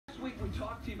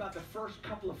talk to you about the first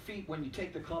couple of feet when you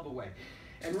take the club away.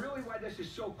 And really why this is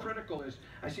so critical is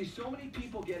I see so many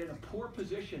people get in a poor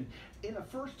position in the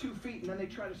first 2 feet, and then they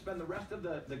try to spend the rest of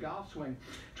the golf swing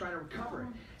trying to recover it.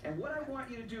 And what I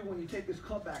want you to do when you take this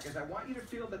club back is I want you to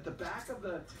feel that the back of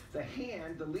the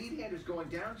hand, the lead hand, is going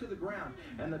down to the ground,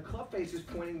 and the club face is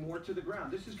pointing more to the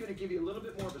ground. This is going to give you a little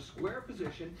bit more of a square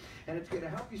position, and it's going to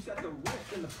help you set the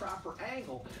wrist in the proper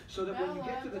angle so that when you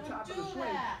get to the top of the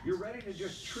swing, you're ready to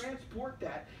just transport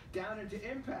that down into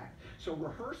impact. So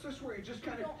rehearse this where you're just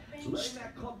kind of letting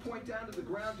that club point down to the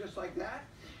ground just like that.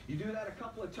 You do that a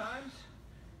couple of times,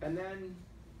 and then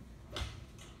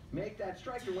make that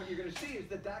strike. And what you're going to see is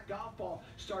that that golf ball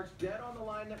starts dead on the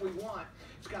line that we want.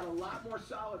 It's got a lot more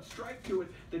solid strike to it.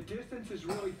 The distance is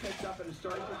really picked up, and it's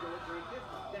starting to go a great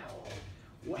distance. Now,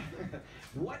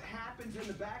 what happens in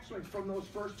the backswing from those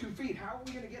first 2 feet? How are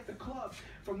we going to get the club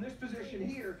from this position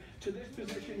here to this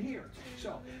position here?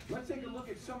 So let's take a look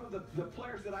at some of the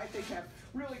players that I think have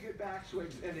really good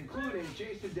backswings, and including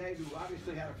Jason Day, who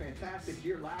obviously had a fantastic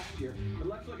year last year. But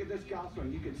let's look at this golf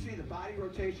swing. You can see the body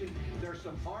rotation. There's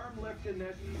some arm lift in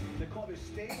this. The club is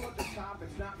stable at the top.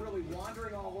 It's not really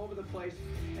wandering all over the place.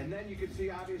 And then you can see,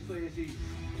 obviously, as he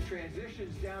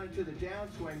transitions down into the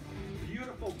downswing,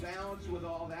 beautiful balance with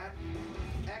all that,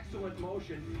 excellent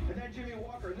motion. And then Jimmy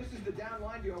Walker, and this is the down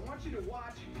line view. I want you to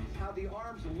watch how the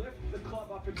arms lift the club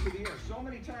up into the air. So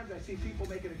many times I see people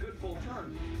making a good full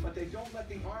turn, but they don't let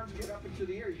the arms get up into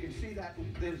the air. You can see that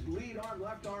his lead arm,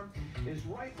 left arm, is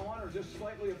right on or just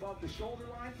slightly above the shoulder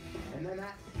line, and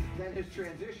then his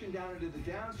transition down into the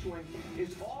downswing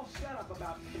is all set up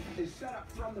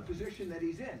from the position that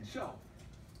he's in. So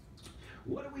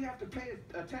what do we have to pay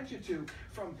attention to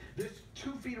from this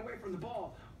 2 feet away from the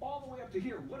ball all the way up to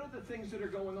here? What are the things that are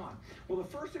going on? Well, the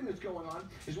first thing that's going on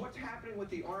is what's happening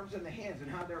with the arms and the hands and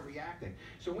how they're reacting.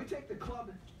 So when we take the club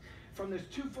from this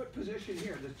 2-foot position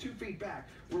here, this 2 feet back,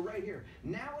 we're right here.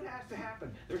 Now what has to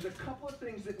happen? There's a couple of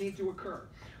things that need to occur.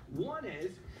 One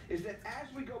is that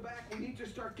as we go back, we need to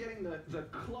start getting the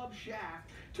club shaft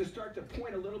to start to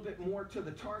point a little bit more to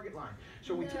the target line.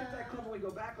 So we take that club and we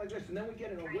go back like this, and then we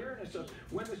get an awareness of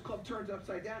when this club turns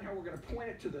upside down, how we're going to point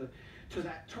it to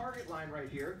that target line right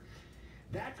here.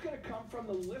 That's going to come from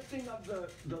the lifting of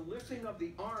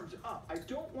the arms up. I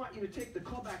don't want you to take the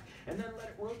club back and then let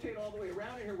it rotate all the way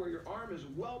around in here where your arm is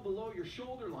well below your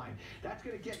shoulder line. That's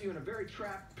going to get you in a very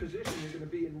trapped position. You're going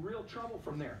to be in real trouble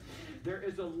from there. There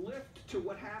is a lift to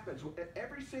what happens.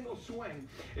 Every single swing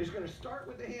is going to start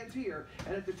with the hands here,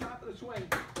 and at the top of the swing,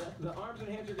 the arms and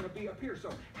hands are going to be up here.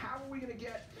 So how are we going to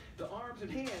get the arms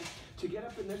and hands to get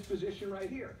up in this position right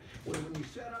here? When you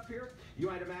set up here, you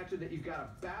might imagine that you've got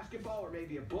a basketball or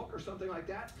maybe a book or something like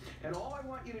that. And all I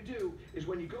want you to do is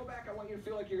when you go back, I want you to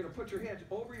feel like you're going to put your hands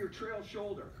over your trail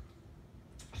shoulder.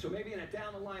 So maybe in a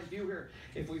down the line view here,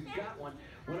 if we've got one,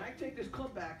 when I take this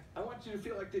club back, I want you to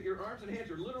feel like that your arms and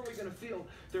hands are literally going to feel,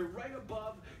 they're right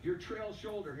above your trail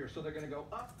shoulder here. So they're going to go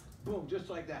up, boom, just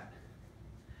like that.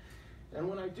 And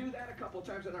when I do that a couple of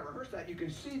times and I rehearse that, you can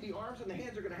see the arms and the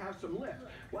hands are going to have some lift.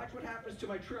 Watch what happens to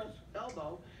my trail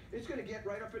elbow. It's going to get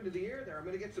right up into the air there. I'm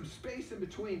going to get some space in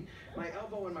between my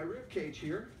elbow and my rib cage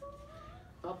here.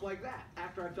 Up like that.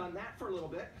 After I've done that for a little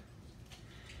bit,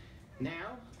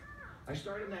 now I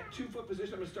start in that 2-foot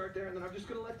position. I'm going to start there, and then I'm just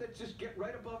going to let that just get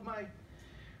right above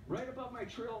my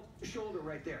trail shoulder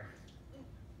right there.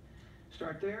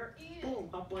 Start there, boom,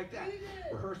 up like that.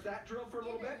 Rehearse that drill for a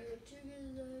little bit.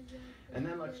 And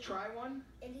then let's try one.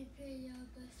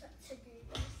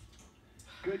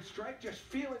 Good strike, just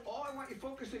feeling. All I want you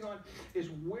focusing on is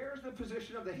where's the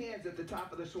position of the hands at the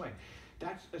top of the swing.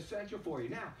 That's essential for you.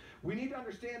 Now, we need to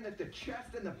understand that the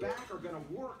chest and the back are going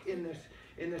to work in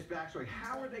this backswing.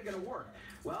 How are they going to work?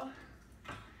 Well,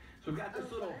 so we've got this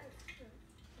little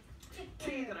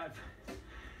tee that I've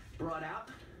brought out.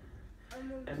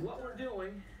 And what we're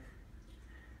doing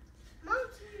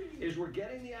is we're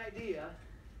getting the idea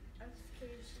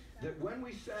that when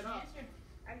we set up,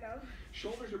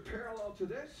 shoulders are parallel to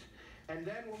this, and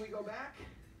then when we go back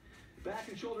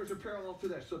and shoulders are parallel to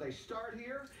this. So they start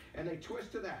here and they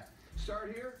twist to that.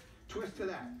 Start here, twist to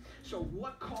that. So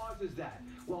what causes that?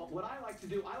 Well, what I like to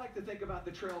do, I like to think about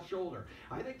the trail shoulder.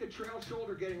 I think the trail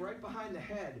shoulder getting right behind the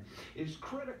head is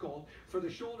critical for the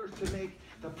shoulders to make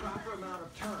the proper amount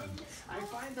of turn. I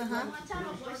find that when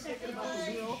you start thinking about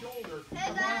the shoulder, the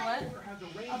shoulder has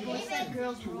a range of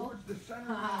motion towards the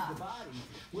center of the body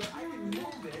where I can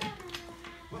move it,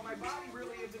 but my body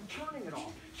really isn't turning at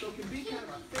all. So it can be kind of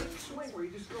a fake swing where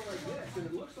you just go like this, and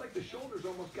it looks like the shoulder's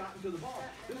almost gotten to the ball.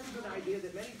 This is an idea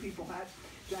that many people had.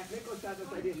 Jack Nicklaus had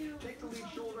this idea. Take the lead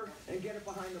shoulder and get it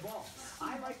behind the ball.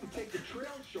 I like to take the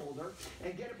trail shoulder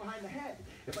and get it behind the head.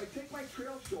 If I take my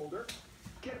trail shoulder,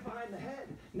 get it behind the head,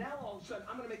 now all of a sudden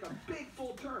I'm going to make a big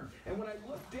full turn. And when I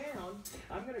look down,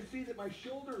 I'm going to see that my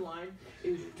shoulder line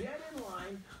is dead in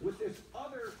line with this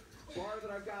other bar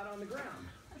that I've got on the ground.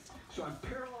 So I'm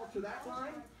parallel to that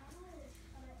line.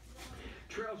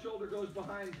 Trail shoulder goes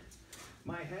behind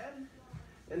my head.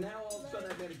 And now all of a sudden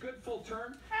I've made a good full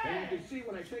turn. And you can see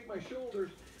when I take my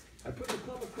shoulders, I put the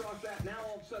club across that. Now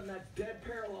all of a sudden that's dead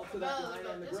parallel to that line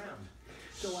on the ground.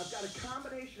 So I've got a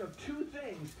combination of two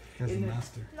things in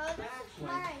this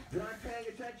backswing that I'm paying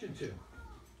attention to.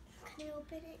 Can you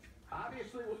open it?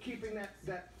 Obviously, we're keeping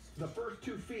the first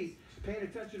 2 feet, paying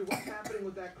attention to what's happening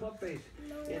with that club face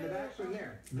in the backswing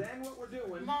there. Then what we're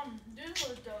doing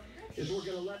is we're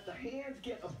going to let the hands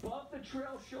get above the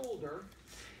trail shoulder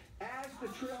as the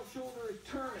trail shoulder is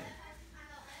turning.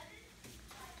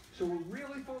 So we're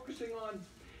really focusing on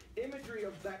imagery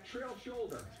of that trail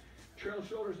shoulder. Trail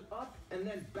shoulders up and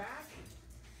then back.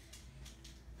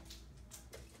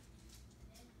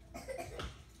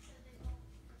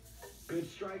 Good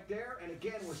strike there. And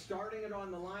again, we're starting it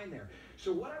on the line there.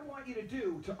 So what I want you to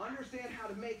do to understand how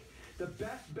to make the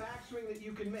best backswing that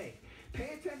you can make,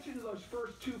 pay attention to those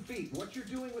first 2 feet, what you're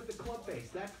doing with the club face.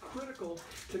 That's critical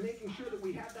to making sure that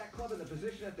we have that club in the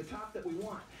position at the top that we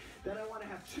want. Then I want to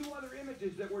have 2 other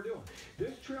images that we're doing.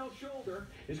 This trail shoulder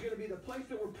is going to be the place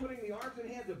that we're putting the arms and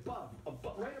hands above,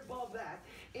 right above that.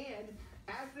 And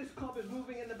as this club is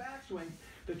moving in the backswing,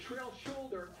 the trail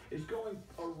shoulder is going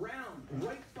around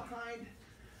right behind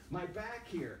my back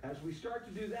here. As we start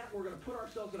to do that, we're going to put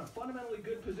ourselves in a fundamentally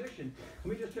good position.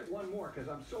 Let me just hit one more because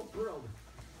I'm so thrilled.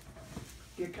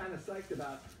 Get kind of psyched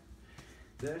about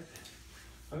this.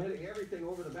 I'm hitting everything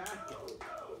over the basket.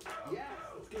 Yes,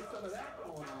 let's get some of that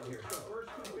going on here. So first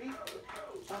 2 feet,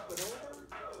 up and over.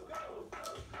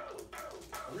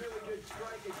 Really good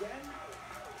strike again.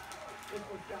 This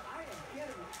was I am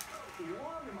getting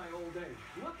long in my old age.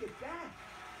 Look at that.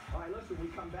 All right, listen, we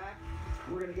come back.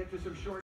 We're going to get to some short